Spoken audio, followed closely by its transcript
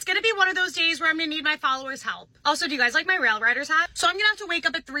those days where I'm gonna need my followers' help. Also, do you guys like my Rail Riders hat? So I'm gonna have to wake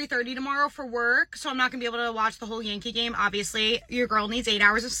up at 3:30 tomorrow for work, so I'm not gonna be able to watch the whole Yankee game. Obviously, your girl needs 8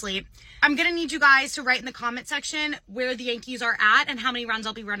 hours of sleep. I'm gonna need you guys to write in the comment section where the Yankees are at and how many runs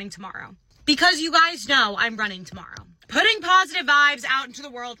I'll be running tomorrow. Because you guys know I'm running tomorrow. Putting positive vibes out into the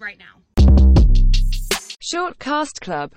world right now. Short Cast Club.